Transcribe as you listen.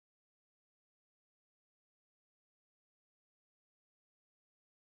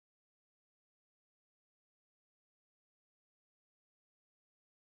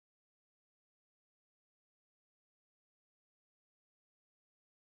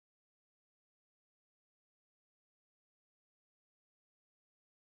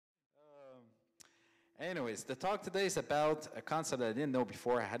Anyways, the talk today is about a concept I didn't know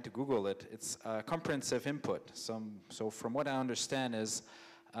before. I had to Google it. It's comprehensive input. So from what I understand is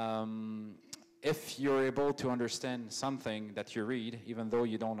if you're able to understand something that you read, even though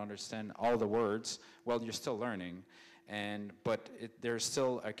you don't understand all the words, well, you're still learning. But there's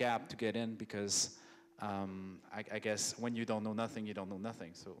still a gap to get in because I guess when you don't know nothing, you don't know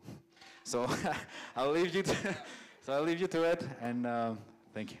nothing. So I'll leave you to it, and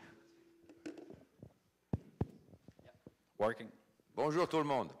thank you. Working. Bonjour tout le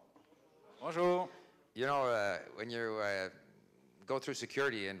monde. Bonjour. You know, when you go through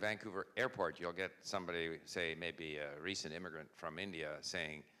security in Vancouver Airport, you'll get somebody, say maybe a recent immigrant from India,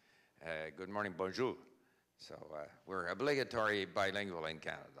 saying, good morning, bonjour. So we're obligatory bilingual in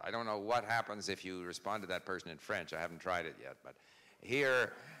Canada. I don't know what happens if you respond to that person in French. I haven't tried it yet, but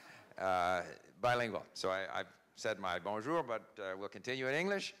here, bilingual. So I've said my bonjour, but we'll continue in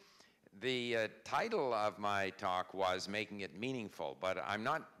English. The title of my talk was Making It Meaningful, but I'm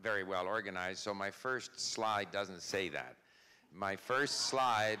not very well organized, so my first slide doesn't say that. My first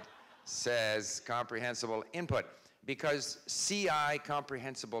slide says Comprehensible Input, because CI,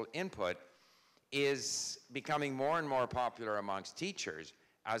 Comprehensible Input, is becoming more and more popular amongst teachers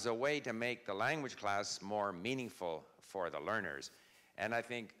as a way to make the language class more meaningful for the learners. And I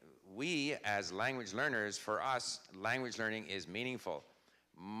think we, as language learners, for us, language learning is meaningful.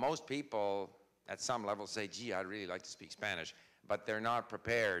 Most people at some level say, gee, I'd really like to speak Spanish, but they're not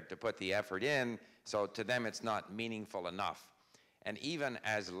prepared to put the effort in, so to them it's not meaningful enough. And even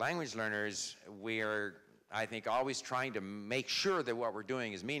as language learners, we're, I think, always trying to make sure that what we're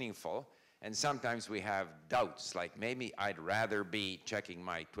doing is meaningful, and sometimes we have doubts, like maybe I'd rather be checking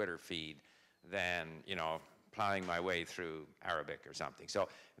my Twitter feed than, you know, plowing my way through Arabic or something. So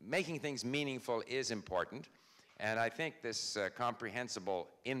making things meaningful is important. And I think this comprehensible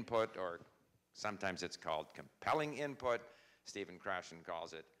input, or sometimes it's called compelling input, Stephen Krashen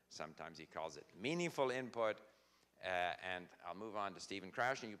calls it, sometimes he calls it meaningful input, and I'll move on to Stephen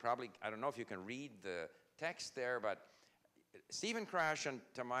Krashen. You probably, I don't know if you can read the text there, but Stephen Krashen,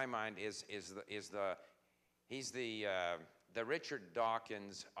 to my mind, he's the Richard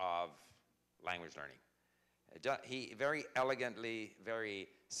Dawkins of language learning. He very elegantly, very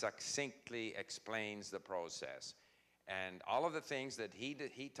succinctly explains the process. And all of the things that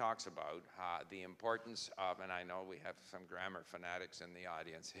he talks about, the importance of, and I know we have some grammar fanatics in the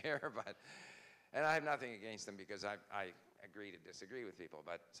audience here, but, and I have nothing against them because I agree to disagree with people,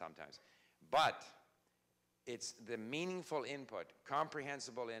 but sometimes. But it's the meaningful input,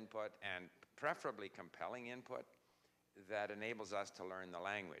 comprehensible input, and preferably compelling input that enables us to learn the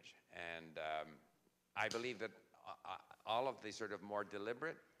language. And I believe that all of the sort of more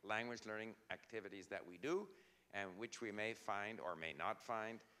deliberate language learning activities that we do, and which we may find or may not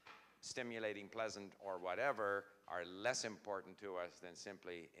find stimulating, pleasant, or whatever, are less important to us than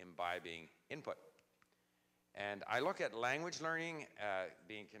simply imbibing input. And I look at language learning,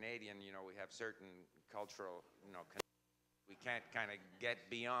 being Canadian, you know, we have certain cultural, you know, we can't kind of get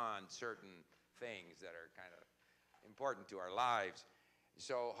beyond certain things that are kind of important to our lives.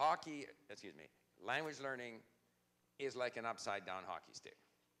 So language learning is like an upside down hockey stick.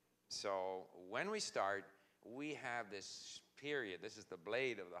 So when we start, we have this period, this is the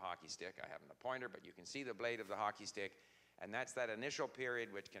blade of the hockey stick. I haven't a pointer, but you can see the blade of the hockey stick, and that's that initial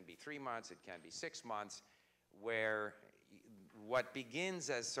period, which can be 3 months, it can be 6 months, where what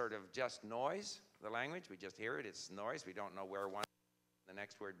begins as sort of just noise, the language, we just hear it, it's noise, we don't know where the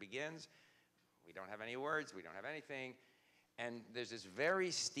next word begins, we don't have any words, we don't have anything, and there's this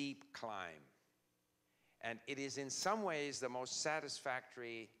very steep climb. And it is in some ways the most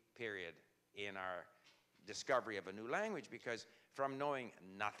satisfactory period in our discovery of a new language, because from knowing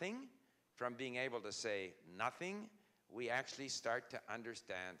nothing, from being able to say nothing, we actually start to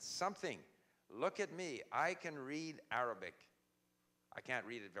understand something. Look at me, I can read Arabic. I can't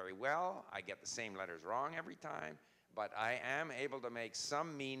read it very well, I get the same letters wrong every time, but I am able to make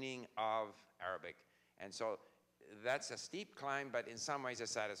some meaning of Arabic. And so that's a steep climb, but in some ways a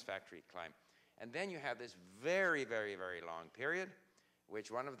satisfactory climb. And then you have this very, very, very long period,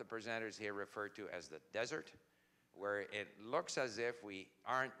 which one of the presenters here referred to as the desert, where it looks as if we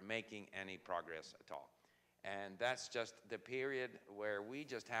aren't making any progress at all. And that's just the period where we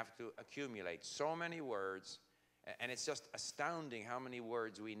just have to accumulate so many words, and it's just astounding how many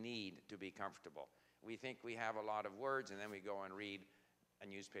words we need to be comfortable. We think we have a lot of words, and then we go and read a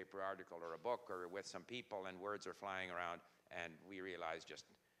newspaper article or a book or with some people, and words are flying around, and we realize just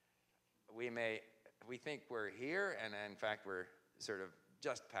we think we're here, and in fact we're sort of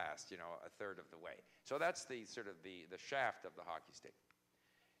just past, you know, a third of the way. So that's the sort of the shaft of the hockey stick.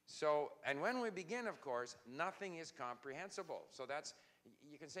 So, and when we begin, of course, nothing is comprehensible. So that's,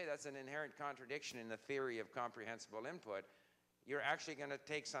 you can say that's an inherent contradiction in the theory of comprehensible input. You're actually going to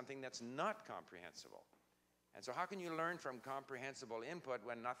take something that's not comprehensible. And so how can you learn from comprehensible input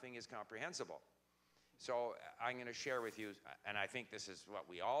when nothing is comprehensible? So I'm going to share with you, and I think this is what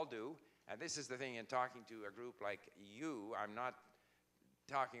we all do, and this is the thing in talking to a group like you, I'm not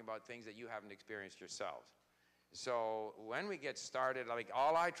talking about things that you haven't experienced yourselves. So when we get started, like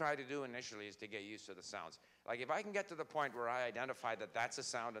all I try to do initially is to get used to the sounds. Like if I can get to the point where I identify that that's a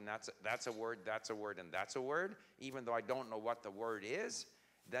sound and that's a word, that's a word, and that's a word, even though I don't know what the word is,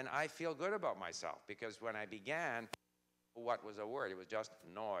 then I feel good about myself. Because when I began, what was a word? It was just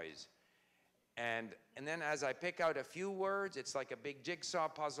noise. And then as I pick out a few words, it's like a big jigsaw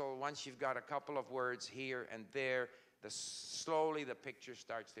puzzle. Once you've got a couple of words here and there, slowly the picture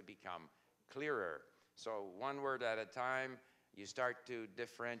starts to become clearer. So one word at a time, you start to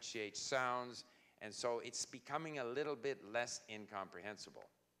differentiate sounds, and so it's becoming a little bit less incomprehensible.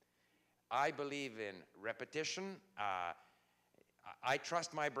 I believe in repetition. I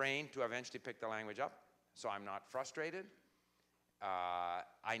trust my brain to eventually pick the language up, so I'm not frustrated.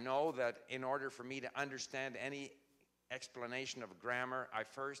 I know that in order for me to understand any explanation of grammar, I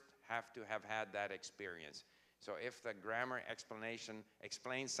first have to have had that experience. So if the grammar explanation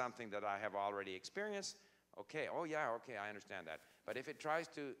explains something that I have already experienced, okay, oh yeah, okay, I understand that. But if it tries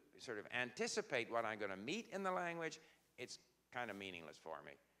to sort of anticipate what I'm going to meet in the language, it's kind of meaningless for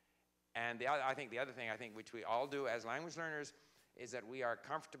me. And I think the other thing, which we all do as language learners, is that we are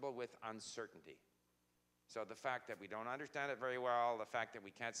comfortable with uncertainty. So the fact that we don't understand it very well, the fact that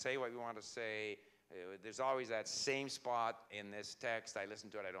we can't say what we want to say, there's always that same spot in this text, I listen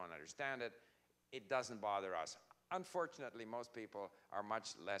to it, I don't understand it. It doesn't bother us. Unfortunately, most people are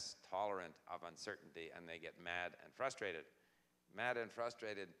much less tolerant of uncertainty, and they get mad and frustrated. Mad and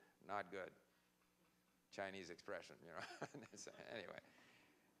frustrated, not good. Chinese expression, you know. Anyway.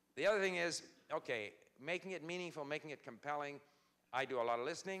 The other thing is, okay, making it meaningful, making it compelling. I do a lot of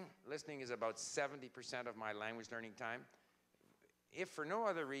listening. Listening is about 70% of my language learning time. If for no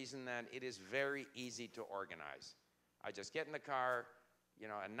other reason than it is very easy to organize. I just get in the car, you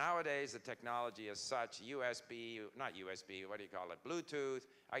know, and nowadays the technology is such, not USB, what do you call it, Bluetooth.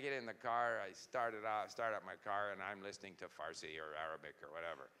 I get in the car, I start up my car, and I'm listening to Farsi or Arabic or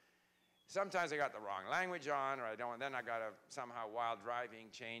whatever. Sometimes I got the wrong language on, or I don't, then I got to somehow, while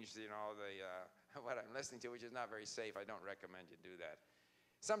driving, change, you know, what I'm listening to, which is not very safe. I don't recommend you do that.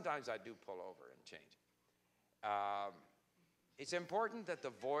 Sometimes I do pull over and change. It's important that the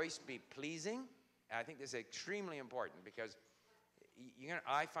voice be pleasing. I think this is extremely important because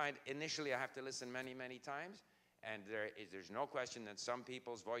I find initially I have to listen many, many times, and there's no question that some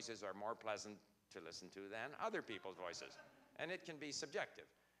people's voices are more pleasant to listen to than other people's voices, and it can be subjective.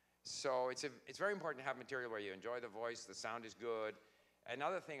 So it's very important to have material where you enjoy the voice, the sound is good.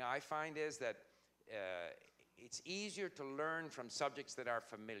 Another thing I find is that it's easier to learn from subjects that are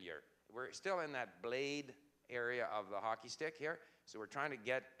familiar. We're still in that blade area of the hockey stick here, so we're trying to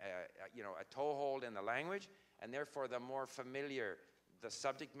get a toehold in the language, and therefore the more familiar the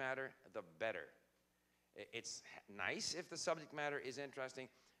subject matter, the better. It's nice if the subject matter is interesting,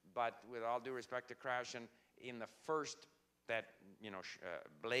 but with all due respect to Krashen, in the first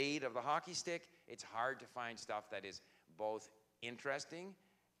blade of the hockey stick, it's hard to find stuff that is both interesting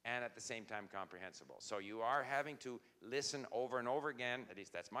and at the same time comprehensible. So you are having to listen over and over again, at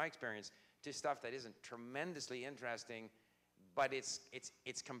least that's my experience, to stuff that isn't tremendously interesting, but it's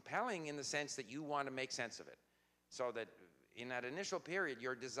compelling in the sense that you want to make sense of it. So that in that initial period,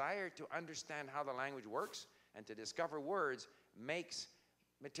 your desire to understand how the language works and to discover words makes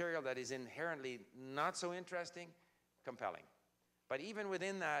material that is inherently not so interesting compelling. But even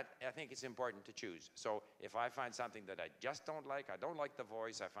within that, I think it's important to choose. So if I find something that I just don't like, I don't like the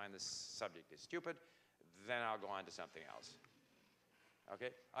voice, I find the subject is stupid, then I'll go on to something else. Okay?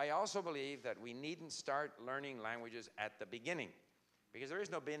 I also believe that we needn't start learning languages at the beginning, because there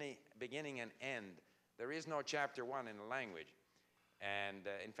is no beginning and end. There is no chapter 1 in a language. And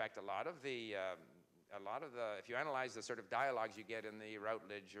in fact, a lot of the, if you analyze the sort of dialogues you get in the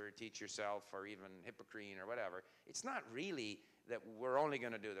Routledge or Teach Yourself or even Hippocrene or whatever, it's not really that we're only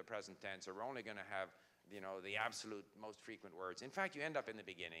going to do the present tense or we're only going to have, the absolute most frequent words. In fact, you end up in the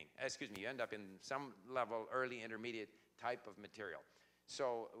beginning. You end up in some level, early, intermediate type of material.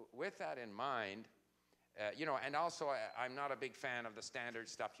 So with that in mind, and also I'm not a big fan of the standard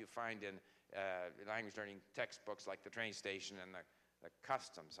stuff you find in language learning textbooks like the train station and the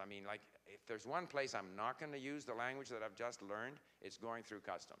customs. I mean, like, if there's one place I'm not going to use the language that I've just learned, it's going through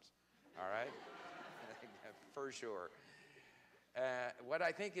customs. All right? For sure. What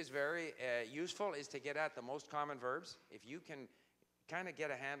I think is very useful is to get at the most common verbs. If you can kind of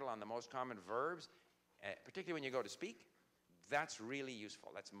get a handle on the most common verbs, particularly when you go to speak, that's really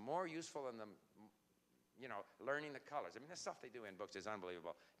useful. That's more useful than the, you know, learning the colors. I mean, the stuff they do in books is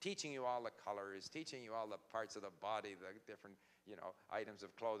unbelievable. Teaching you all the colors, teaching you all the parts of the body, the different, you know, items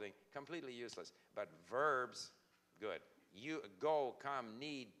of clothing, completely useless. But verbs, good. You go, come,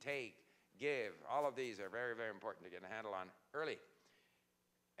 need, take, give. All of these are very, very important to get a handle on early.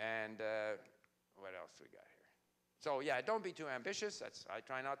 And what else we got here? So yeah, don't be too ambitious. I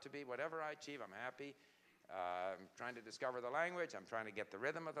try not to be. Whatever I achieve, I'm happy. I'm trying to discover the language. I'm trying to get the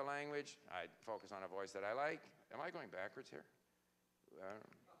rhythm of the language. I focus on a voice that I like. Am I going backwards here?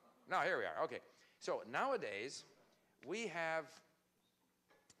 No, here we are. Okay. So nowadays, we have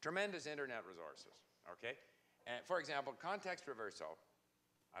tremendous internet resources. Okay. And for example, context reversal.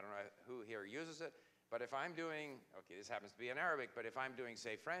 I don't know who here uses it, but if I'm doing, okay, this happens to be in Arabic, but if I'm doing,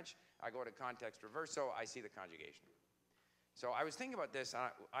 say, French, I go to context reversal, I see the conjugation. So I was thinking about this.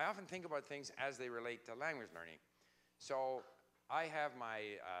 I often think about things as they relate to language learning. So I have my,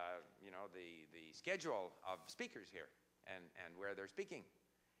 you know, the schedule of speakers here and where they're speaking.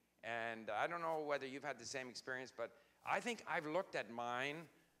 And I don't know whether you've had the same experience, but I think I've looked at mine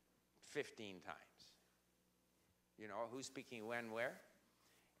 15 times. You know, who's speaking when, where.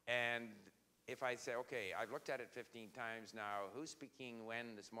 And if I say, okay, I've looked at it 15 times now, who's speaking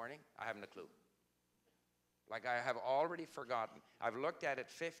when this morning? I haven't a clue. Like I have already forgotten. I've looked at it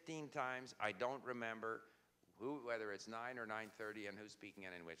 15 times. I don't remember whether it's 9 or 9:30 and who's speaking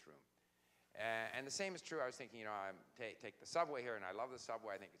and in which room. And the same is true. I was thinking, you know, I take the subway here, and I love the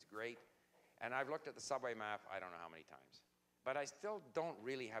subway. I think it's great. And I've looked at the subway map I don't know how many times. But I still don't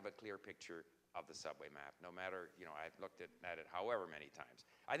really have a clear picture of the subway map, no matter, you know, I've looked at it however many times.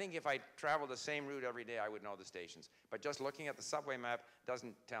 I think if I traveled the same route every day, I would know the stations. But just looking at the subway map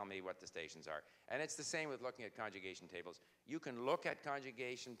doesn't tell me what the stations are. And it's the same with looking at conjugation tables. You can look at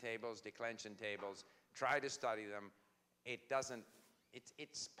conjugation tables, declension tables, try to study them. It doesn't,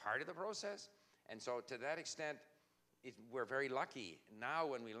 it's part of the process. And so to that extent, we're very lucky. Now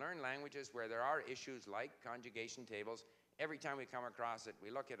when we learn languages where there are issues like conjugation tables, every time we come across it,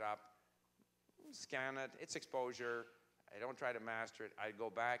 we look it up, scan it, it's exposure. I don't try to master it. I go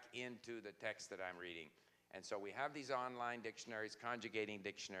back into the text that I'm reading. And so we have these online dictionaries, conjugating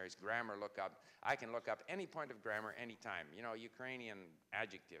dictionaries, grammar lookup. I can look up any point of grammar anytime. You know, Ukrainian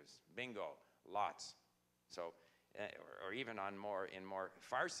adjectives, bingo, lots. So, or even on in more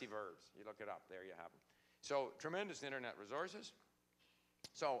Farsi verbs. You look it up, there you have them. So tremendous internet resources.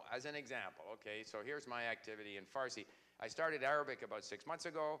 So as an example, okay, so here's my activity in Farsi. I started Arabic about 6 months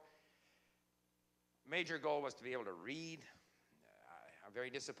ago. Major goal was to be able to read. I'm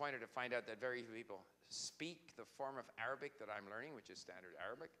very disappointed to find out that very few people speak the form of Arabic that I'm learning, which is standard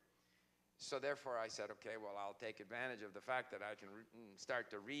Arabic. So therefore I said, okay, well, I'll take advantage of the fact that I can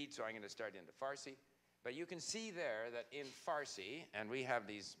start to read, so I'm going to start into Farsi. But you can see there that in Farsi, and we have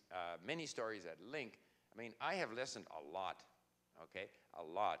these mini stories at Link, I mean, I have listened a lot, okay, a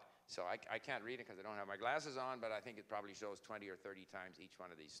lot. So I can't read it because I don't have my glasses on, but I think it probably shows 20 or 30 times each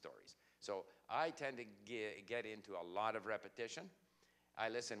one of these stories. So I tend to get into a lot of repetition. I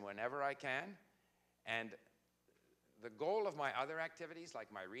listen whenever I can. And the goal of my other activities,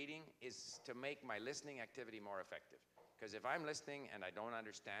 like my reading, is to make my listening activity more effective. Because if I'm listening and I don't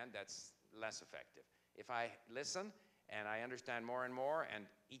understand, that's less effective. If I listen and I understand more and more, and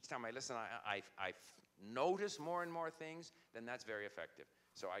each time I listen, I notice more and more things, then that's very effective.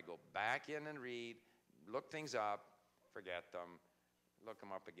 So I go back in and read, look things up, forget them, look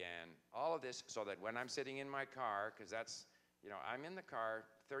them up again, all of this so that when I'm sitting in my car, because that's, you know, I'm in the car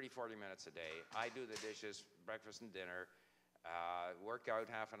 30, 40 minutes a day. I do the dishes, breakfast and dinner, work out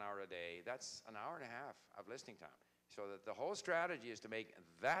half an hour a day. That's an hour and a half of listening time. So that the whole strategy is to make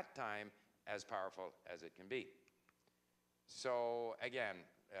that time as powerful as it can be. So again,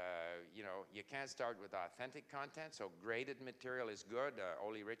 you know, you can't start with authentic content, so graded material is good.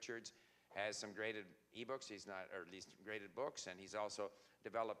 Ole Richards has some graded ebooks, or at least graded books, and he's also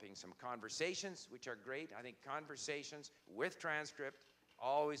developing some conversations, which are great. I think conversations with transcript,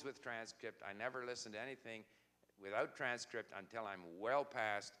 always with transcript. I never listen to anything without transcript until I'm well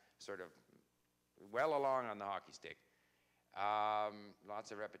past, sort of well along on the hockey stick.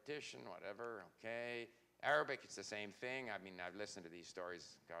 Lots of repetition, whatever, okay. Arabic, it's the same thing. I mean, I've listened to these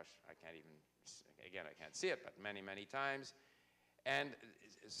stories, gosh, I can't even, again, I can't see it, but many, many times. And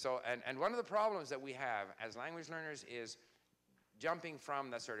so, and one of the problems that we have as language learners is jumping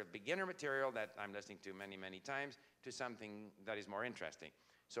from the sort of beginner material that I'm listening to many, many times to something that is more interesting.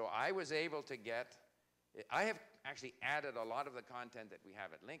 So I was able to get, I have actually added a lot of the content that we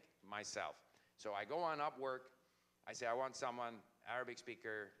have at Link myself. So I go on Upwork, I say I want someone, Arabic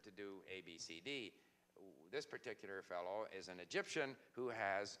speaker, to do A, B, C, D. This particular fellow is an Egyptian who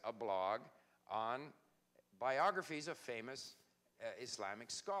has a blog on biographies of famous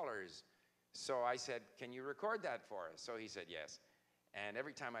Islamic scholars. So I said, can you record that for us? So he said yes. And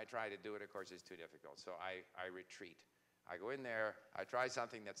every time I try to do it, of course, it's too difficult. So I retreat. I go in there, I try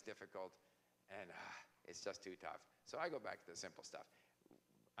something that's difficult, and it's just too tough. So I go back to the simple stuff.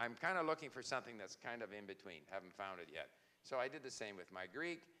 I'm kind of looking for something that's kind of in between. Haven't found it yet. So I did the same with my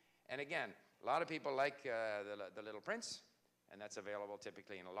Greek. And again, a lot of people like the Little Prince, and that's available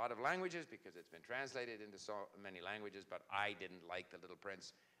typically in a lot of languages because it's been translated into so many languages, but I didn't like the Little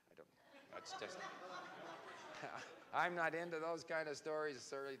Prince. That's just, I'm not into those kind of stories. It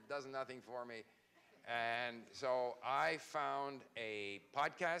certainly does nothing for me. And so I found a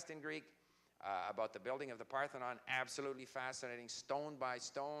podcast in Greek about the building of the Parthenon, absolutely fascinating, stone by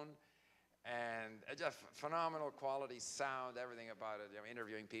stone, and just phenomenal quality sound, everything about it, you know,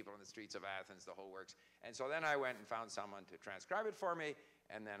 interviewing people in the streets of Athens, the whole works. And so then I went and found someone to transcribe it for me,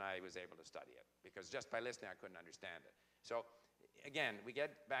 and then I was able to study it, because just by listening I couldn't understand it. So again, we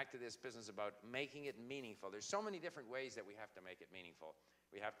get back to this business about making it meaningful. There's so many different ways that we have to make it meaningful.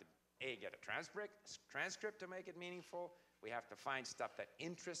 We have to, A, get a transcript to make it meaningful. We have to find stuff that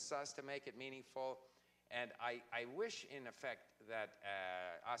interests us to make it meaningful. And I wish, in effect, that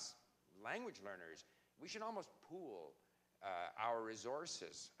us language learners, we should almost pool our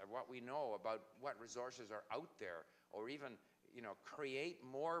resources, what we know about what resources are out there, or even, you know, create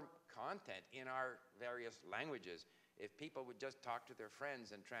more content in our various languages. If people would just talk to their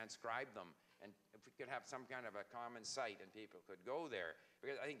friends and transcribe them, and if we could have some kind of a common site and people could go there,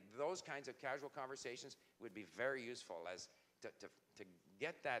 because I think those kinds of casual conversations would be very useful as to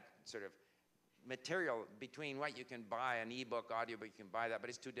get that sort of material between what you can buy, an ebook, audiobook, you can buy that, but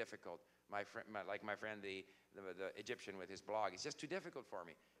it's too difficult. Like my friend, the Egyptian with his blog, it's just too difficult for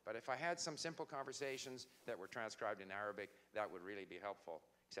me. But if I had some simple conversations that were transcribed in Arabic, that would really be helpful,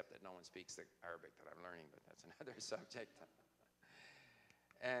 except that no one speaks the Arabic that I'm learning, but that's another subject.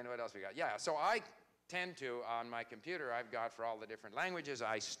 And what else we got? Yeah, so I tend to, on my computer, I've got for all the different languages,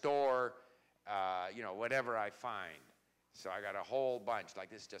 I store, you know, whatever I find. So I got a whole bunch, like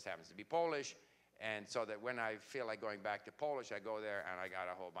this just happens to be Polish, and so that when I feel like going back to Polish, I go there and I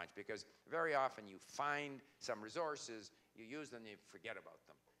got a whole bunch, because very often you find some resources, you use them, you forget about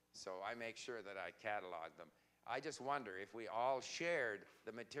them. So I make sure that I catalog them. I just wonder if we all shared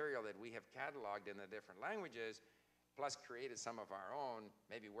the material that we have cataloged in the different languages, plus created some of our own,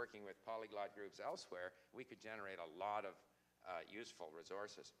 maybe working with polyglot groups elsewhere, we could generate a lot of useful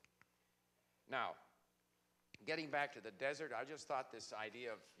resources. Now, getting back to the desert, I just thought this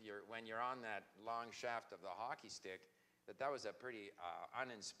idea of when you're on that long shaft of the hockey stick, that was a pretty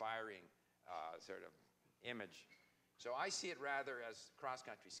uninspiring sort of image. So I see it rather as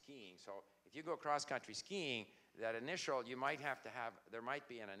cross-country skiing. So if you go cross-country skiing, that initial, you might have to have, there might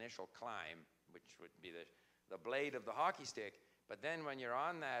be an initial climb, which would be the blade of the hockey stick, but then when you're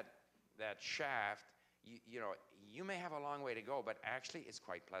on that shaft, you know, you may have a long way to go, but actually it's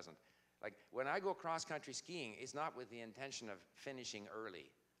quite pleasant. Like when I go cross-country skiing, it's not with the intention of finishing early.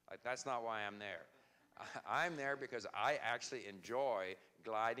 Like that's not why I'm there. I'm there because I actually enjoy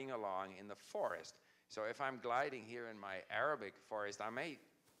gliding along in the forest. So if I'm gliding here in my Arabic forest, I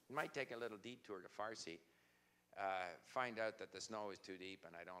might take a little detour to Farsi, find out that the snow is too deep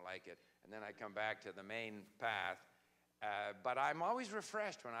and I don't like it, and then I come back to the main path. But I'm always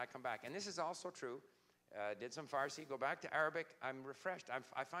refreshed when I come back. And this is also true. Did some Farsi, go back to Arabic, I'm refreshed.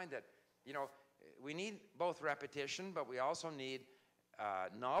 I find that, you know, we need both repetition, but we also need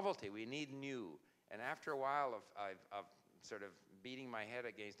novelty. We need new. And after a while of sort of beating my head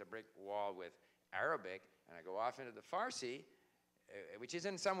against a brick wall with Arabic, and I go off into the Farsi, which is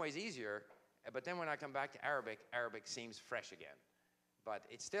in some ways easier, but then when I come back to Arabic, Arabic seems fresh again. But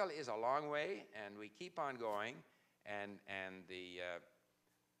it still is a long way, and we keep on going, and the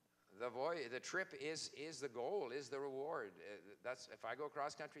trip is the goal, is the reward. That's, if I go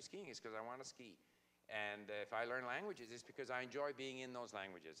cross-country skiing, it's because I want to ski. And if I learn languages, it's because I enjoy being in those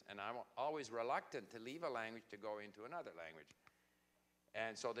languages. And I'm always reluctant to leave a language to go into another language.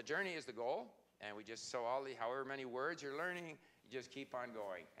 And so the journey is the goal, and we just, so however many words you're learning, you just keep on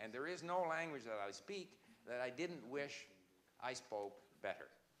going. And there is no language that I speak that I didn't wish I spoke better.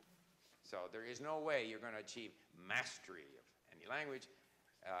 So there is no way you're going to achieve mastery of any language.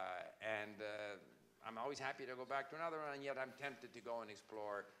 I'm always happy to go back to another one, and yet I'm tempted to go and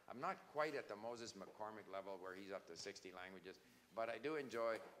explore. I'm not quite at the Moses McCormick level where he's up to 60 languages, but I do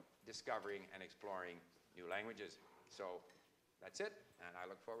enjoy discovering and exploring new languages. So that's it, and I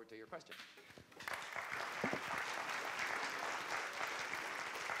look forward to your question.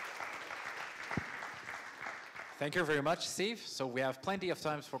 Thank you very much, Steve. So we have plenty of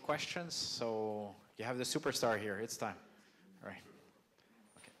time for questions. So you have the superstar here. It's time. All right.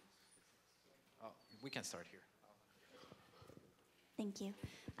 Okay. Oh, we can start here. Thank you.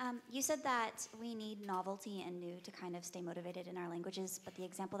 You said that we need novelty and new to kind of stay motivated in our languages, but the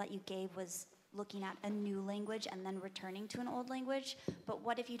example that you gave was looking at a new language and then returning to an old language. But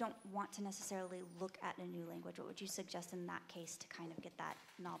what if you don't want to necessarily look at a new language? What would you suggest in that case to kind of get that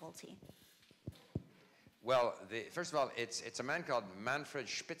novelty? Well, first of all, it's a man called Manfred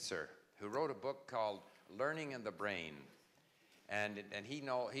Spitzer who wrote a book called Learning in the Brain. And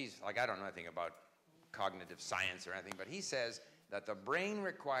he's like, I don't know anything about cognitive science or anything, but he says that the brain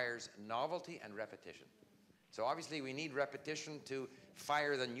requires novelty and repetition. So obviously we need repetition to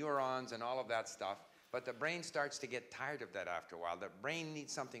fire the neurons and all of that stuff, but the brain starts to get tired of that after a while. The brain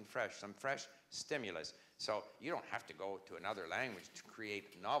needs something fresh, some fresh stimulus. So you don't have to go to another language to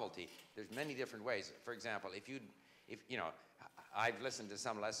create novelty. There's many different ways. For example, if you know, I've listened to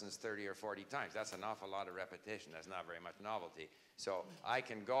some lessons 30 or 40 times. That's an awful lot of repetition. That's not very much novelty. So I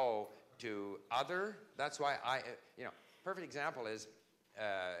can go to other, that's why perfect example is,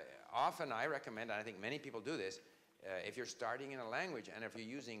 often I recommend, and I think many people do this, if you're starting in a language and if you're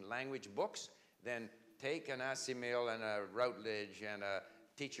using language books, then take an Asimil and a Routledge and a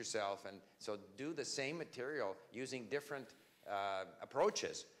Teach Yourself, and so do the same material using different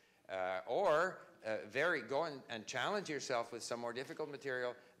approaches, or go and challenge yourself with some more difficult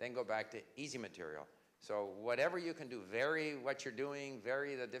material, then go back to easy material. So whatever you can do, vary what you're doing,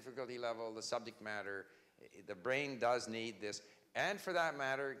 vary the difficulty level, the subject matter. The brain does need this, and for that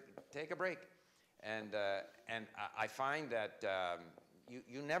matter, take a break. And I find that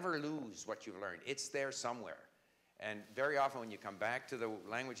you never lose what you've learned. It's there somewhere. And very often when you come back to the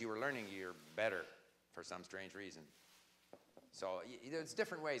language you were learning, you're better for some strange reason. So there's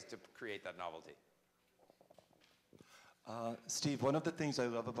different ways to create that novelty. Steve, one of the things I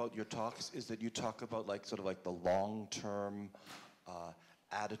love about your talks is that you talk about sort of the long-term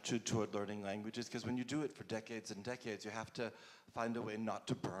attitude toward learning languages, because when you do it for decades and decades, you have to find a way not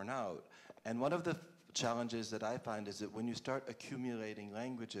to burn out. And one of the challenges that I find is that when you start accumulating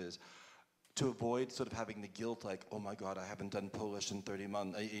languages, to avoid sort of having the guilt like, oh my God, I haven't done Polish in 3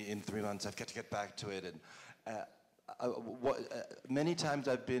 months, I've got to get back to it. And many times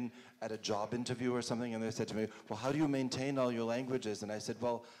I've been at a job interview or something and they said to me, well, how do you maintain all your languages? And I said,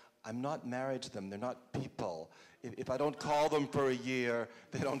 well, I'm not married to them, they're not people. If I don't call them for a year,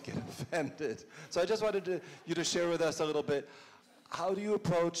 they don't get offended. So I just wanted you to share with us a little bit, how do you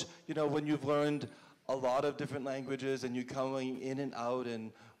approach, when you've learned a lot of different languages and you're coming in and out,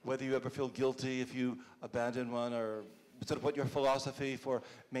 and whether you ever feel guilty if you abandon one, or sort of what your philosophy for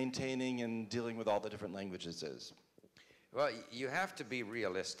maintaining and dealing with all the different languages is? Well, you have to be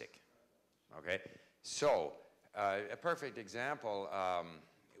realistic, okay? So, a perfect example,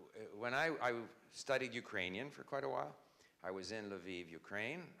 when I studied Ukrainian for quite a while, I was in Lviv,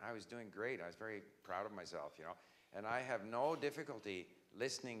 Ukraine. I was doing great. I was very proud of myself, and I have no difficulty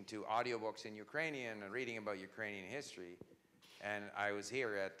listening to audiobooks in Ukrainian and reading about Ukrainian history. And I was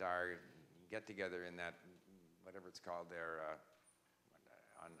here at our get-together in that, whatever it's called there,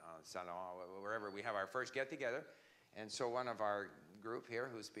 on Salon, wherever we have our first get-together. And so one of our group here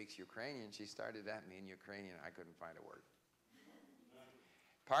who speaks Ukrainian, she started at me in Ukrainian. I couldn't find a word.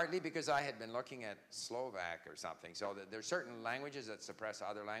 Partly because I had been looking at Slovak or something. So there's certain languages that suppress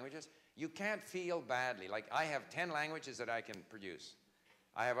other languages. You can't feel badly. Like, I have 10 languages that I can produce.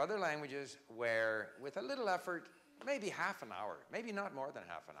 I have other languages where, with a little effort, maybe half an hour, maybe not more than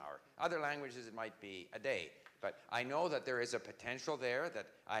half an hour. Other languages, it might be a day. But I know that there is a potential there that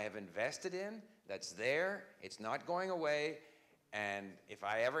I have invested in, that's there, it's not going away. And if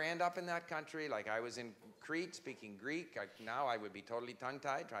I ever end up in that country, like I was in Crete speaking Greek, now I would be totally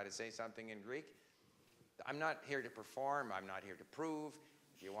tongue-tied, try to say something in Greek. I'm not here to perform, I'm not here to prove.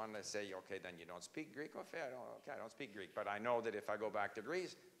 If you want to say, okay, then you don't speak Greek, okay, I don't speak Greek. But I know that if I go back to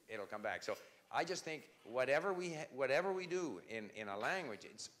Greece, it'll come back. So I just think whatever we do in a language,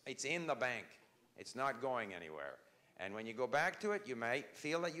 it's in the bank. It's not going anywhere. And when you go back to it, you might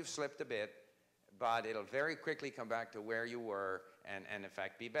feel that you've slipped a bit, but it'll very quickly come back to where you were and in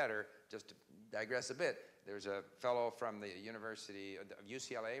fact be better. Just to digress a bit, there's a fellow from the University of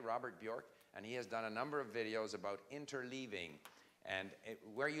UCLA, Robert Bjork, and he has done a number of videos about interleaving. And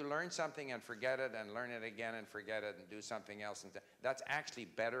where you learn something and forget it and learn it again and forget it and do something else, and that's actually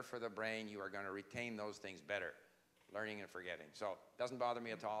better for the brain. You are going to retain those things better, learning and forgetting. So it doesn't bother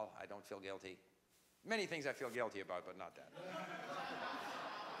me at all. I don't feel guilty. Many things I feel guilty about, but not that.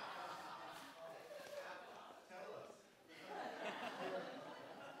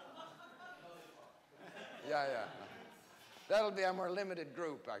 Yeah, yeah. That'll be a more limited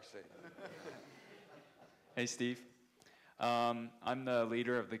group, actually. Hey, Steve. I'm the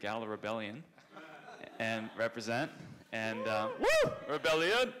leader of the Gala Rebellion and represent. And, woo!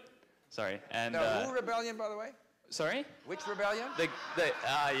 Rebellion! Sorry. And, the who rebellion, by the way? Sorry? Which rebellion?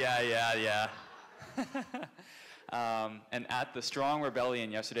 Yeah. And at the Strong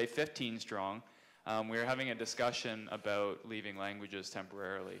Rebellion yesterday, 15 strong, we were having a discussion about leaving languages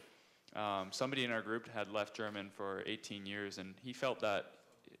temporarily. Somebody in our group had left German for 18 years, and he felt that,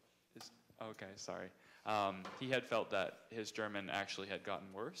 he had felt that his German actually had gotten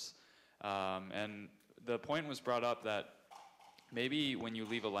worse. And the point was brought up that maybe when you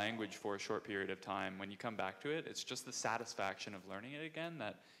leave a language for a short period of time, when you come back to it, it's just the satisfaction of learning it again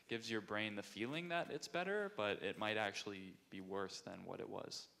that gives your brain the feeling that it's better, but it might actually be worse than what it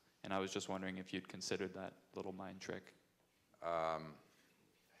was. And I was just wondering if you'd considered that little mind trick.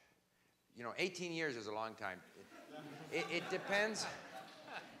 18 years is a long time. It depends.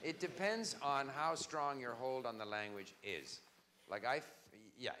 It depends on how strong your hold on the language is. Like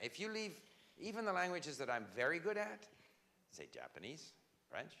if you leave even the languages that I'm very good at, say Japanese,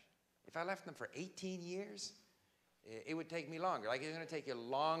 French, if I left them for 18 years, it would take me longer. Like it's going to take you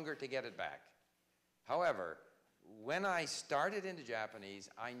longer to get it back. However, when I started into Japanese,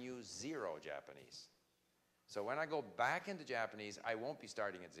 I knew zero Japanese. So when I go back into Japanese, I won't be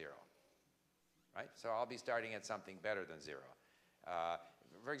starting at zero. Right? So I'll be starting at something better than zero.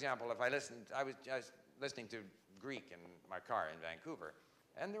 For example, if I was listening to Greek in my car in Vancouver,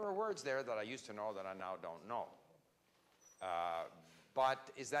 and there were words there that I used to know that I now don't know.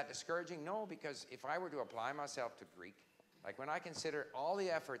 But is that discouraging? No, because if I were to apply myself to Greek, like when I consider all the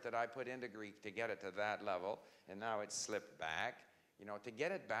effort that I put into Greek to get it to that level, and now it's slipped back, to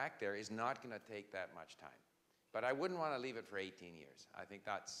get it back there is not going to take that much time. But I wouldn't want to leave it for 18 years. I think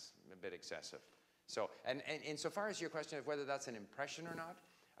that's a bit excessive. So, and insofar as your question of whether that's an impression or not,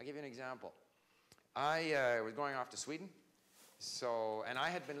 I'll give you an example. I was going off to Sweden, and I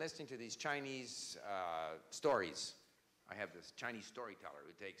had been listening to these Chinese stories. I have this Chinese storyteller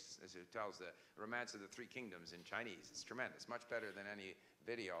who tells the romance of the three kingdoms in Chinese. It's tremendous, much better than any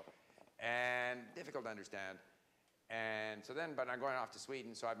video, and difficult to understand. And so but I'm going off to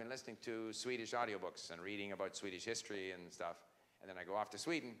Sweden, so I've been listening to Swedish audiobooks and reading about Swedish history and stuff. And then I go off to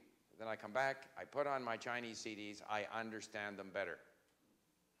Sweden, then I come back, I put on my Chinese CDs, I understand them better.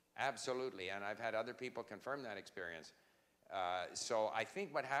 Absolutely, and I've had other people confirm that experience. So I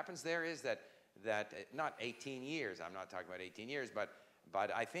think what happens there is that not 18 years, I'm not talking about 18 years, but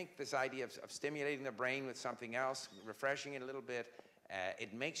I think this idea of stimulating the brain with something else, refreshing it a little bit,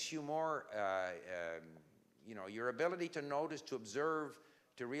 it makes you more, your ability to notice, to observe,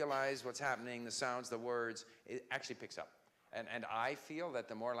 to realize what's happening, the sounds, the words, it actually picks up. And I feel that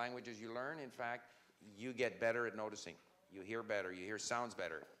the more languages you learn, in fact, you get better at noticing. You hear better, you hear sounds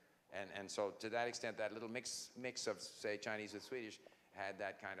better. And so to that extent, that little mix of, say, Chinese with Swedish had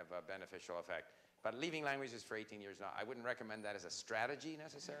that kind of a beneficial effect. But leaving languages for 18 years, I wouldn't recommend that as a strategy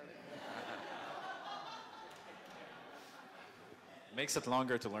necessarily. Makes it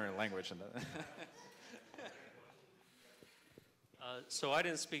longer to learn a language. So I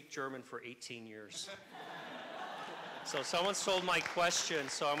didn't speak German for 18 years. So someone stole my question,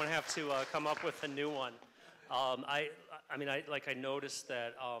 so I'm going to have to come up with a new one. I noticed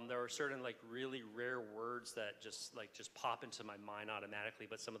that there are certain really rare words that just pop into my mind automatically,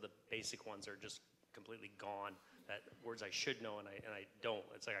 but some of the basic ones are just completely gone. That words I should know and I don't.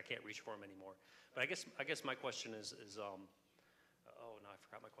 It's like I can't reach for them anymore. But I guess my question is oh no, I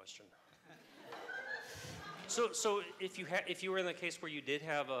forgot my question. So if you were in the case where you did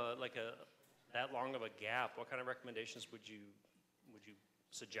have that long of a gap, what kind of recommendations would you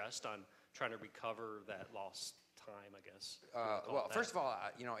suggest on trying to recover that lost time, I guess? Well, first of all,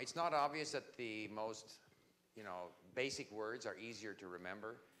 it's not obvious that the most, basic words are easier to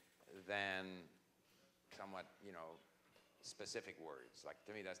remember than somewhat, specific words. Like,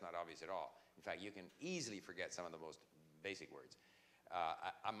 to me, that's not obvious at all. In fact, you can easily forget some of the most basic words.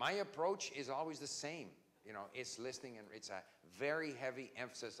 My approach is always the same. It's listening, and it's a very heavy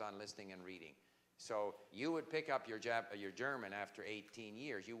emphasis on listening and reading. So you would pick up your German after 18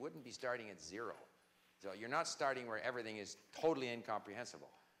 years. You wouldn't be starting at zero. So you're not starting where everything is totally incomprehensible.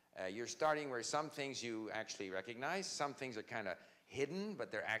 You're starting where some things you actually recognize, some things are kind of hidden,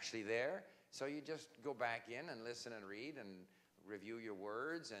 but they're actually there. So you just go back in and listen and read and review your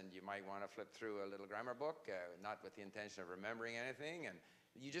words, and you might want to flip through a little grammar book, not with the intention of remembering anything. And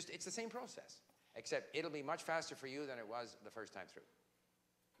it's the same process. except it'll be much faster for you than it was the first time through.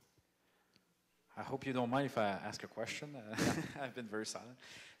 I hope you don't mind if I ask a question. I've been very silent.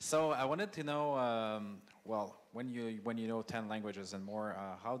 So I wanted to know, well, when you know 10 languages and more,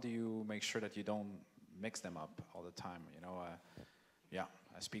 how do you make sure that you don't mix them up all the time? You know, yeah,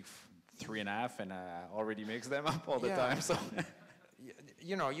 I speak 3.5 and I already mix them up all the time. So,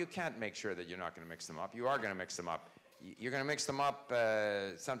 you know, you can't make sure that you're not going to mix them up. You are going to mix them up. You're going to mix them up.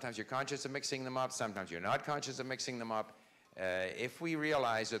 Sometimes you're conscious of mixing them up. Sometimes you're not conscious of mixing them up. If we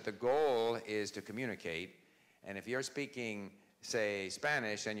realize that the goal is to communicate, and if you're speaking, say,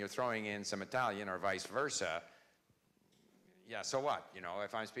 Spanish and you're throwing in some Italian or vice versa, yeah, so what? You know,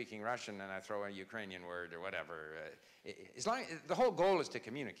 if I'm speaking Russian and I throw a Ukrainian word or whatever, as long the whole goal is to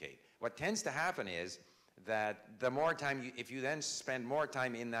communicate. What tends to happen is that the more time, if you then spend more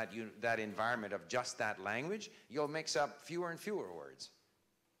time in that environment of just that language, you'll mix up fewer and fewer words.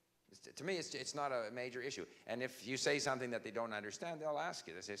 To me, it's not a major issue. And if you say something that they don't understand, they'll ask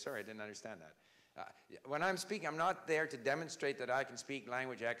you. They say, sorry, I didn't understand that. When I'm speaking, I'm not there to demonstrate that I can speak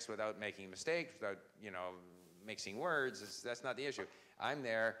language X without making mistakes, without, you know, mixing words. That's not the issue. I'm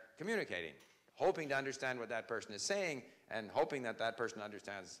there communicating, hoping to understand what that person is saying and hoping that that person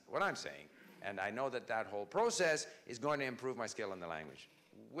understands what I'm saying. And I know that that whole process is going to improve my skill in the language.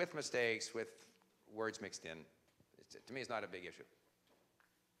 With mistakes, with words mixed in, to me, it's not a big issue.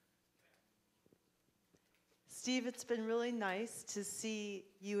 Steve, it's been really nice to see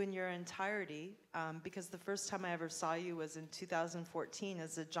you in your entirety, because the first time I ever saw you was in 2014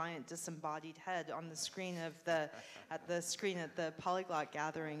 as a giant disembodied head on the screen of at the Polyglot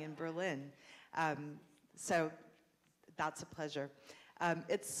Gathering in Berlin. So that's a pleasure.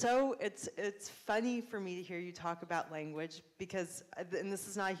 It's funny for me to hear you talk about language because, and this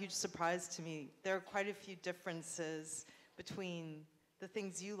is not a huge surprise to me, there are quite a few differences between the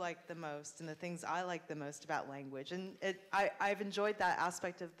things you like the most and the things I like the most about language. And I've enjoyed that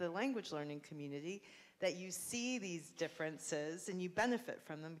aspect of the language learning community, that you see these differences and you benefit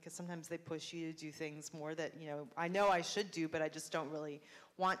from them because sometimes they push you to do things more that, you know I should do, but I just don't really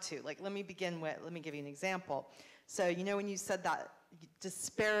want to. Like, let me give you an example. So, you know, when you said that,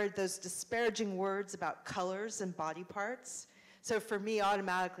 those disparaging words about colors and body parts. So for me,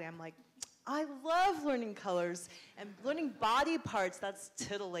 automatically, I'm like, I love learning colors, and learning body parts, that's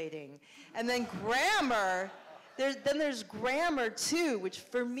titillating. And then grammar, there's grammar too, which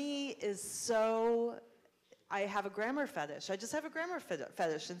for me is so, I have a grammar fetish. I just have a grammar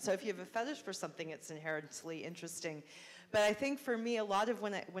fetish. And so if you have a fetish for something, it's inherently interesting. But I think for me, a lot of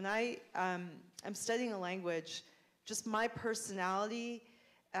when I'm studying a language, just my personality,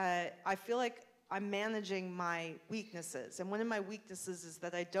 I feel like I'm managing my weaknesses. And one of my weaknesses is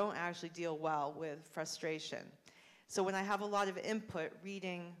that I don't actually deal well with frustration. So when I have a lot of input,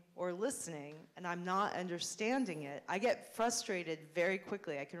 reading or listening, and I'm not understanding it, I get frustrated very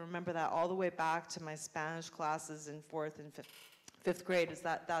quickly. I can remember that all the way back to my Spanish classes in 4th and 5th grade,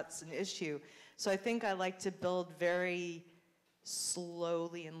 that's an issue. So I think I like to build very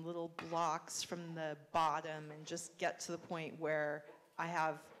slowly in little blocks from the bottom and just get to the point where I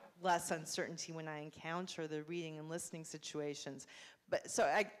have less uncertainty when I encounter the reading and listening situations. But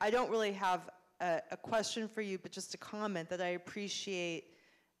so I don't really have a question for you, but just a comment that I appreciate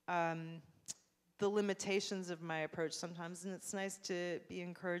the limitations of my approach sometimes, and it's nice to be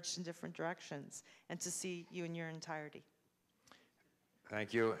encouraged in different directions and to see you in your entirety.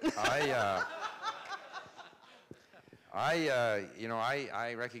 Thank you.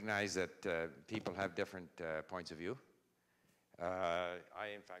 I recognize that people have different points of view. I,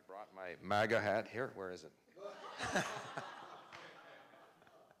 in fact, brought my MAGA hat here. Where is it?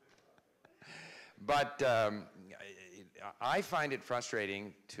 But I find it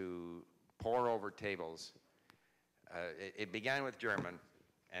frustrating to pore over tables. It began with German,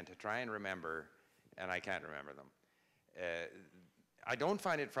 and to try and remember, and I can't remember them. I don't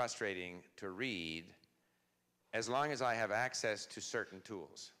find it frustrating to read as long as I have access to certain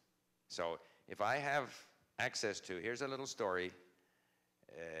tools. So if I have access to, here's a little story.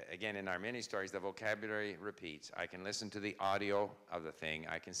 Again, in our mini stories, the vocabulary repeats. I can listen to the audio of the thing.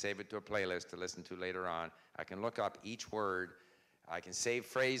 I can save it to a playlist to listen to later on. I can look up each word. I can save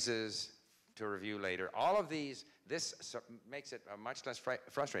phrases to review later. All of this makes it much less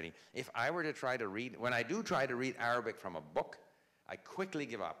frustrating. If I were to try to read, when I do try to read Arabic from a book, I quickly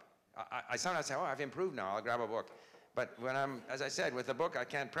give up. I sometimes say, oh, I've improved now, I'll grab a book. But when I'm, as I said, with the book, I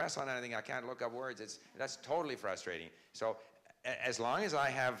can't press on anything, I can't look up words. That's totally frustrating. So as long as I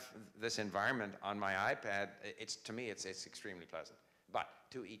have this environment on my iPad, to me, it's extremely pleasant. But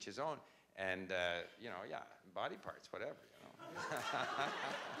to each his own. And, yeah, body parts, whatever,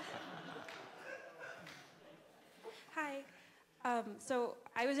 So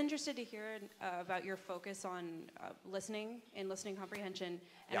I was interested to hear about your focus on listening and listening comprehension,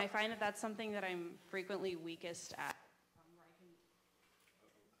 and Yeah. I find that that's something that I'm frequently weakest at.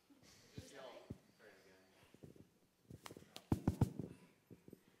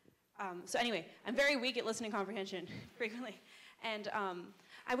 So anyway, I'm very weak at listening comprehension frequently, and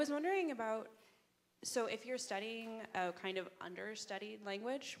I was wondering about, so if you're studying a kind of understudied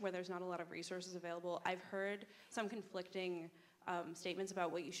language where there's not a lot of resources available, I've heard some conflicting statements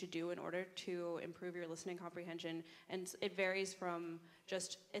about what you should do in order to improve your listening comprehension, and it varies from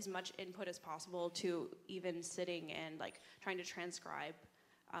just as much input as possible to even sitting and like trying to transcribe,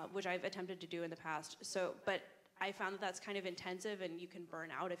 which I've attempted to do in the past. So, but I found that that's kind of intensive, and you can burn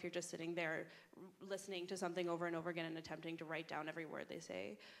out if you're just sitting there listening to something over and over again and attempting to write down every word they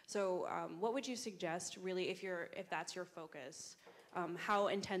say. So what would you suggest, really, if that's your focus? How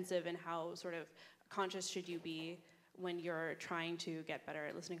intensive and how sort of conscious should you be when you're trying to get better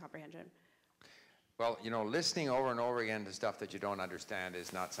at listening comprehension? Well, you know, listening over and over again to stuff that you don't understand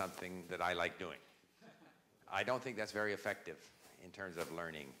is not something that I like doing. I don't think that's very effective in terms of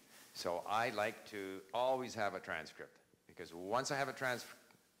learning. So I like to always have a transcript, because once I have a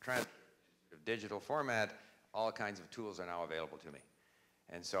transcript of digital format, all kinds of tools are now available to me.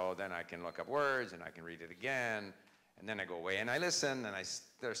 And so then I can look up words and I can read it again, and then I go away and I listen, and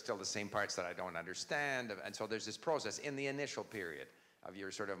there's still the same parts that I don't understand. And so there's this process in the initial period of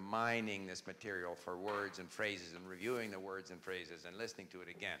you're sort of mining this material for words and phrases and reviewing the words and phrases and listening to it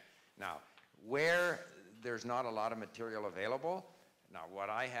again. Now, where there's not a lot of material available, now, what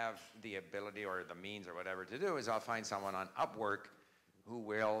I have the ability or the means or whatever to do is I'll find someone on Upwork who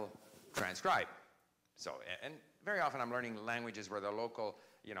will transcribe. So, and very often I'm learning languages where the local,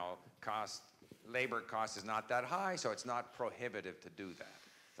 you know, labor cost is not that high, so it's not prohibitive to do that.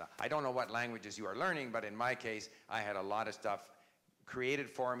 So I don't know what languages you are learning, but in my case, I had a lot of stuff created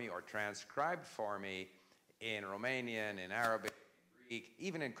for me or transcribed for me in Romanian, in Arabic, in Greek,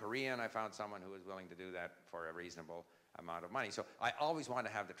 even in Korean. I found someone who was willing to do that for a reasonable amount of money. So I always want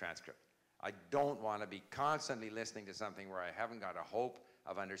to have the transcript. I don't want to be constantly listening to something where I haven't got a hope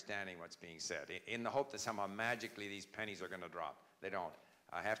of understanding what's being said, in the hope that somehow magically these pennies are going to drop. They don't.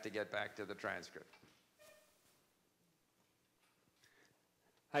 I have to get back to the transcript.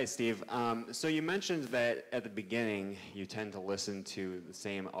 Hi, Steve. So you mentioned that at the beginning you tend to listen to the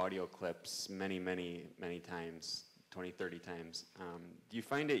same audio clips many times, 20, 30 times. Do you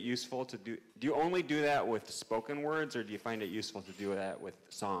find it useful to do you only do that with spoken words, or do you find it useful to do that with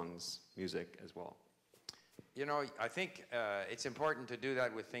songs, music as well? You know, I think it's important to do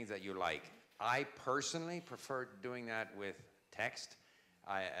that with things that you like. I personally prefer doing that with text.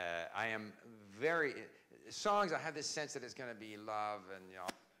 I am very, songs, I have this sense that it's going to be love and,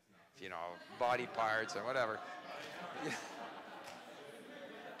 you know, body parts and whatever. You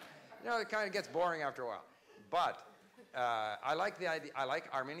know, it kind of gets boring after a while. But I like the idea, I like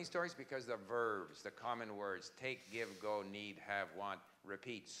our mini stories because the verbs, the common words, take, give, go, need, have, want,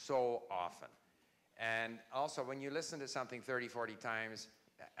 repeat so often. And also when you listen to something 30, 40 times,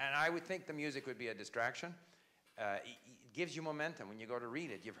 and I would think the music would be a distraction, it gives you momentum when you go to read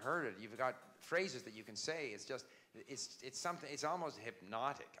it. You've heard it, you've got phrases that you can say. It's just, it's something, it's almost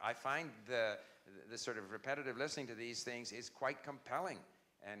hypnotic. I find the sort of repetitive listening to these things is quite compelling.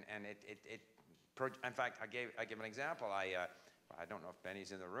 And in fact, I give an example. I don't know if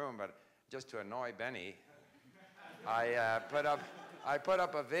Benny's in the room, but just to annoy Benny, I put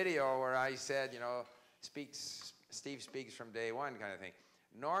up a video where I said, you know, Steve speaks from day one kind of thing.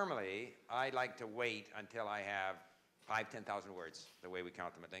 Normally, I like to wait until I have 10,000 words, the way we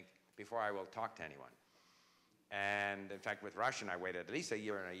count them, I think, before I will talk to anyone. And in fact, with Russian, I waited at least a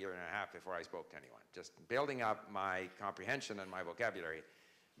year and a half before I spoke to anyone, just building up my comprehension and my vocabulary.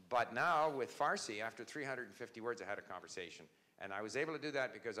 But now, with Farsi, after 350 words, I had a conversation. And I was able to do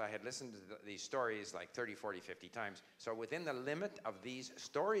that because I had listened to these stories like 30, 40, 50 times. So within the limit of these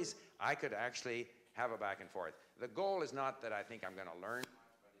stories, I could actually have a back and forth. The goal is not that I think I'm going to learn,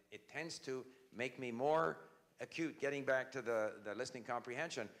 but it tends to make me more acute, getting back to the listening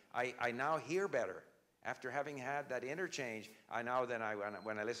comprehension. I now hear better. After having had that interchange, when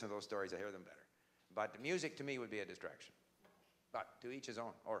I listen to those stories, I hear them better. But music, to me, would be a distraction. But to each his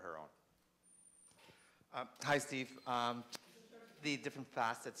own, or her own. Hi, Steve. The different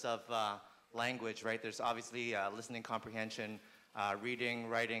facets of language, right? There's obviously listening comprehension, reading,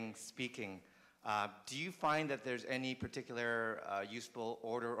 writing, speaking. Do you find that there's any particular useful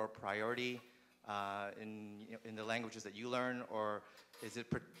order or priority in the languages that you learn, or is it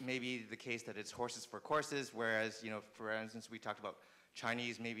maybe the case that it's horses for courses, whereas, you know, for instance, we talked about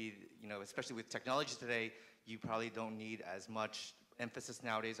Chinese, maybe, you know, especially with technology today, you probably don't need as much emphasis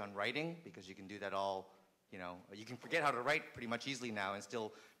nowadays on writing because you can do that all, you know, you can forget how to write pretty much easily now and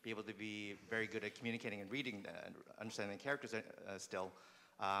still be able to be very good at communicating and reading and understanding the characters still.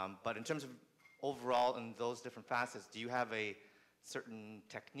 But in terms of overall in those different facets, do you have a certain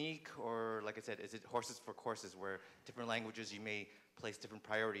technique, or like I said, is it horses for courses where different languages you may place different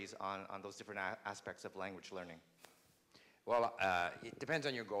priorities on those different aspects of language learning? Well, it depends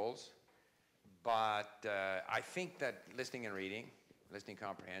on your goals, but I think that listening and reading, listening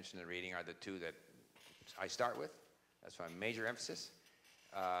comprehension and reading are the two that I start with. That's my major emphasis.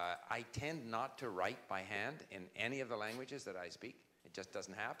 I tend not to write by hand in any of the languages that I speak. It just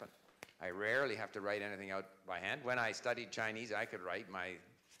doesn't happen. I rarely have to write anything out by hand. When I studied Chinese, I could write my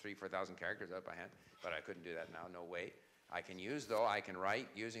 3,000-4,000 characters out by hand, but I couldn't do that now, no way. I can write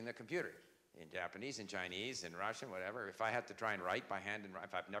using the computer. In Japanese, in Chinese, in Russian, whatever. If I had to try and write by hand,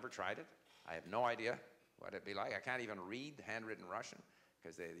 if I've never tried it, I have no idea what it'd be like. I can't even read handwritten Russian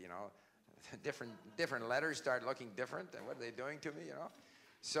because they, you know, different letters start looking different, and what are they doing to me, you know?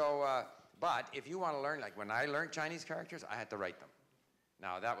 So, but if you want to learn, like when I learned Chinese characters, I had to write them.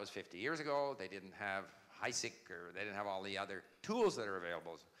 Now, that was 50 years ago. They didn't have HiSic, or they didn't have all the other tools that are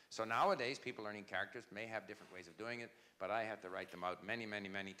available. So nowadays, people learning characters may have different ways of doing it, but I have to write them out many, many,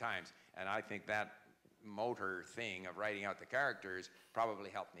 many times. And I think that motor thing of writing out the characters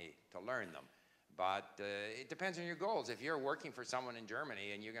probably helped me to learn them. But it depends on your goals. If you're working for someone in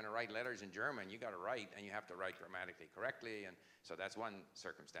Germany and you're going to write letters in German, you got to write, and you have to write grammatically correctly. And so that's one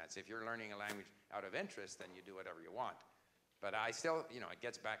circumstance. If you're learning a language out of interest, then you do whatever you want. But I still, you know, it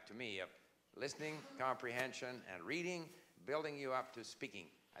gets back to me of listening, comprehension, and reading, building you up to speaking.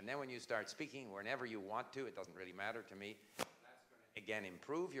 And then when you start speaking, whenever you want to, it doesn't really matter to me. That's going to, again,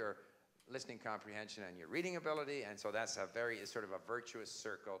 improve your listening comprehension and your reading ability. And so that's it's sort of a virtuous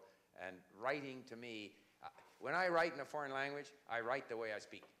circle. And writing, to me, when I write in a foreign language, I write the way I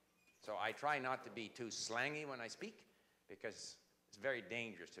speak. So I try not to be too slangy when I speak, because it's very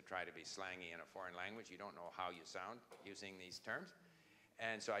dangerous to try to be slangy in a foreign language. You don't know how you sound using these terms.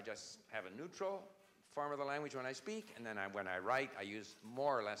 And so I just have a neutral form of the language when I speak, and then when I write, I use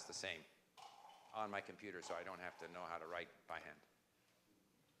more or less the same on my computer, so I don't have to know how to write by hand.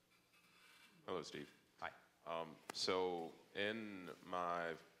 Hello, Steve. Hi. So in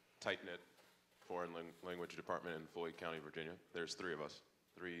my tight-knit foreign language department in Floyd County, Virginia, there's 3 of us,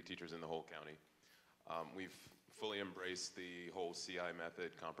 3 teachers in the whole county. We've fully embraced the whole CI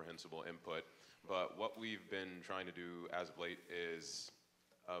method, comprehensible input, but what we've been trying to do as of late is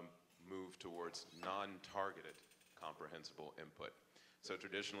move towards non-targeted comprehensible input. So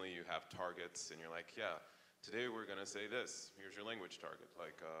traditionally you have targets and you're like, yeah, today we're gonna say this, here's your language target,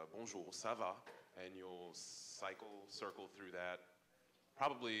 like bonjour, ça va, and you'll circle through that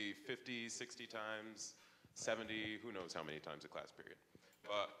probably 50, 60 times, 70, who knows how many times a class period.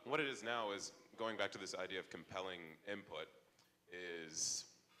 But what it is now is, going back to this idea of compelling input, is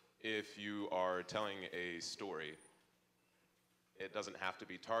if you are telling a story, it doesn't have to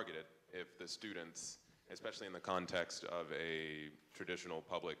be targeted if the students, especially in the context of a traditional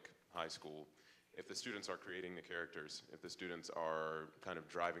public high school, if the students are creating the characters, if the students are kind of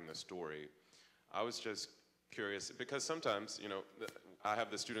driving the story. I was just curious, because sometimes, you know, I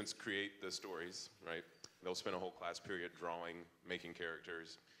have the students create the stories, right? They'll spend a whole class period drawing, making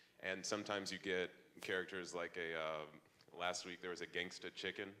characters, and sometimes you get characters like last week there was a gangsta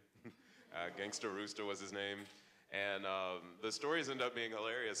chicken, Gangsta Rooster was his name, and the stories end up being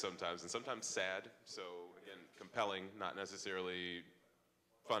hilarious sometimes, and sometimes sad, so again, compelling, not necessarily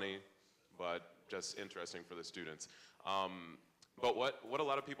funny, but just interesting for the students. But what a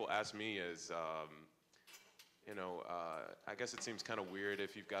lot of people ask me is, you know, I guess it seems kind of weird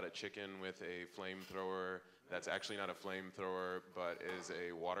if you've got a chicken with a flamethrower that's actually not a flamethrower, but is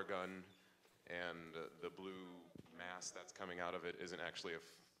a water gun, and the blue mass that's coming out of it isn't actually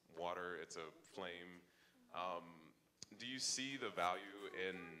water, it's a flame. Do you see the value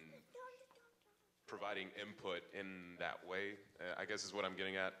in providing input in that way? I guess is what I'm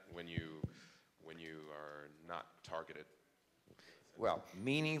getting at when you are not targeted. Well,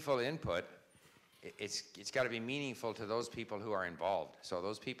 meaningful input, it's got to be meaningful to those people who are involved. So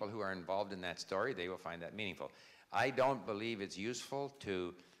those people who are involved in that story, they will find that meaningful. I don't believe it's useful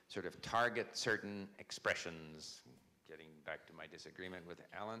to sort of target certain expressions. Getting back to my disagreement with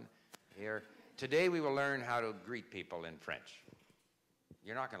Alan here. Today we will learn how to greet people in French.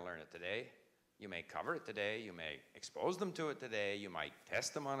 You're not going to learn it today. You may cover it today. You may expose them to it today. You might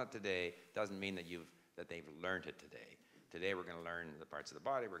test them on it today. Doesn't mean that they've learned it today. Today we're going to learn the parts of the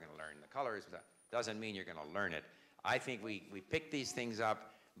body. We're going to learn the colors. Doesn't mean you're going to learn it. I think we pick these things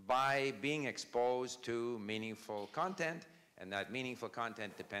up by being exposed to meaningful content, and that meaningful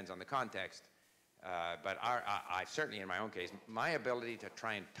content depends on the context. But I certainly, in my own case, my ability to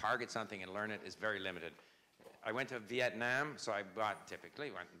try and target something and learn it is very limited. I went to Vietnam, so I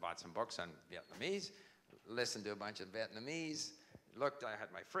typically went and bought some books on Vietnamese, listened to a bunch of Vietnamese, I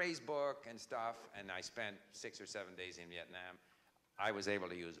had my phrase book and stuff, and I spent 6 or 7 days in Vietnam. I was able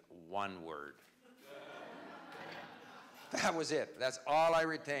to use one word. That was it. That's all I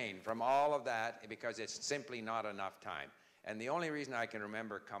retained from all of that, because it's simply not enough time. And the only reason I can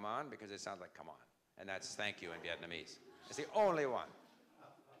remember come on, because it sounds like come on. And that's thank you in Vietnamese. It's the only one.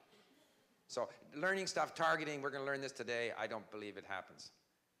 So learning stuff, targeting, we're going to learn this today. I don't believe it happens.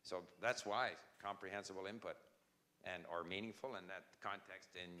 So that's why comprehensible input or meaningful in that context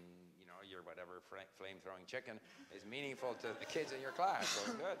in, you know, your whatever flame-throwing chicken is meaningful to the kids in your class. So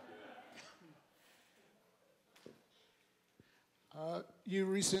it's good.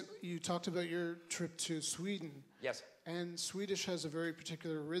 You talked about your trip to Sweden. Yes. And Swedish has a very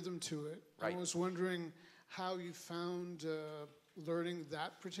particular rhythm to it. Right. I was wondering how you found learning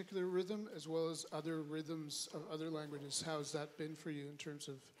that particular rhythm as well as other rhythms of other languages. How has that been for you in terms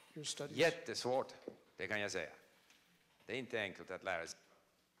of your studies? Jättesvårt, det kan jag säga. Det är inte enkelt att lära sig.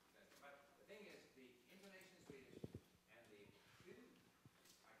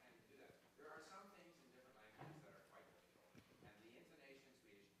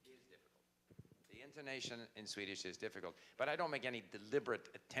 Intonation in Swedish is difficult, but I don't make any deliberate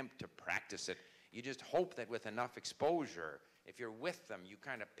attempt to practice it. You just hope that with enough exposure, if you're with them, you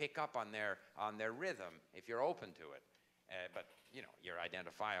kind of pick up on their rhythm if you're open to it. But you know, you're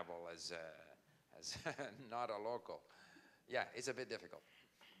identifiable as not a local. Yeah, it's a bit difficult.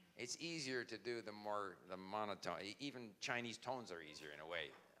 It's easier to do the monotone. Even Chinese tones are easier in a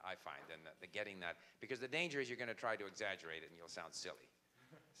way, I find, than the getting that, because the danger is you're going to try to exaggerate it and you'll sound silly.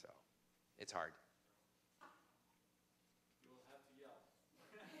 So it's hard.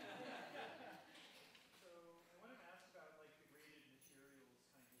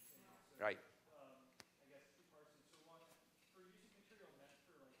 Right. I guess two parts. So one, for using material meant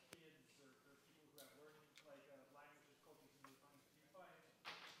for like kids or for people who have learned like languages, cultures, and new tongues, do you find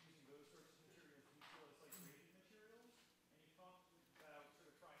using those sorts of materials useful as like graded materials? And you talked about sort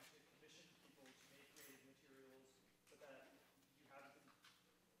of trying to commission people to make graded materials, but that you haven't been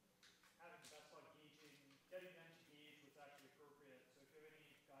having the best luck getting them to gauge what's actually appropriate. So if you have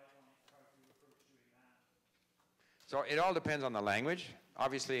any guidelines for how to approach doing that. So it all depends on the language.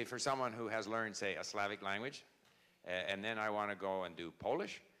 Obviously, for someone who has learned, say, a Slavic language, and then I want to go and do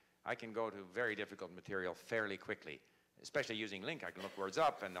Polish, I can go to very difficult material fairly quickly. Especially using link, I can look words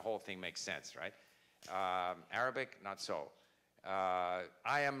up and the whole thing makes sense, right? Arabic, not so. I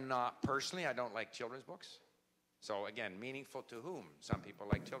am not, personally, I don't like children's books. So again, meaningful to whom? Some people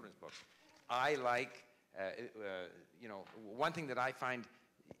like children's books. I like, you know, one thing that I find,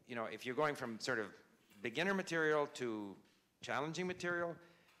 you know, if you're going from sort of beginner material to challenging material,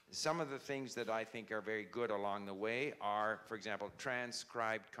 some of the things that I think are very good along the way are, for example,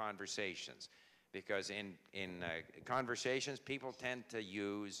 transcribed conversations. Because in conversations, people tend to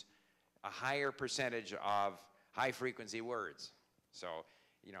use a higher percentage of high-frequency words. So,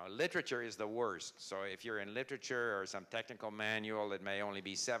 you know, literature is the worst. So if you're in literature or some technical manual, it may only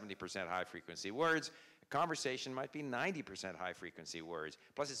be 70% high-frequency words. A conversation might be 90% high-frequency words.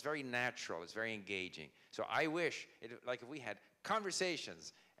 Plus, it's very natural. It's very engaging. So I wish, like if we had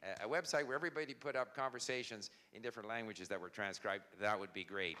conversations, a website where everybody put up conversations in different languages that were transcribed, that would be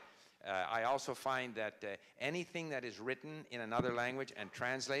great. I also find that anything that is written in another language and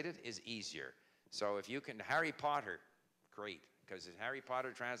translated is easier. So if you can, Harry Potter, great. Because Harry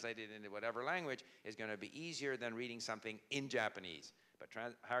Potter translated into whatever language is going to be easier than reading something in Japanese. But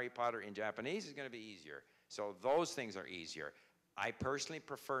Harry Potter in Japanese is going to be easier. So those things are easier. I personally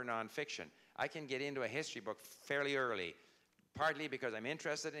prefer nonfiction. I can get into a history book fairly early, partly because I'm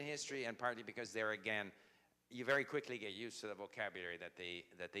interested in history and partly because there again, you very quickly get used to the vocabulary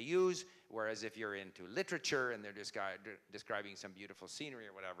that they use, whereas if you're into literature and they're describing some beautiful scenery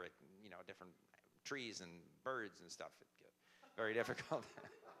or whatever, you know, different trees and birds and stuff, it gets very difficult.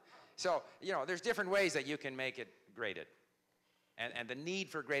 So, you know, there's different ways that you can make it graded. And the need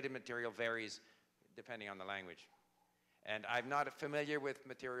for graded material varies depending on the language. And I'm not familiar with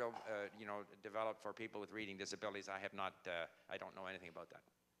material, you know, developed for people with reading disabilities. I have not, I don't know anything about that.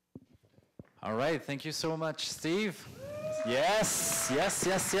 All right, thank you so much, Steve. Yes, yes,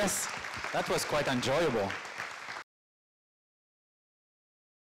 yes, yes. That was quite enjoyable.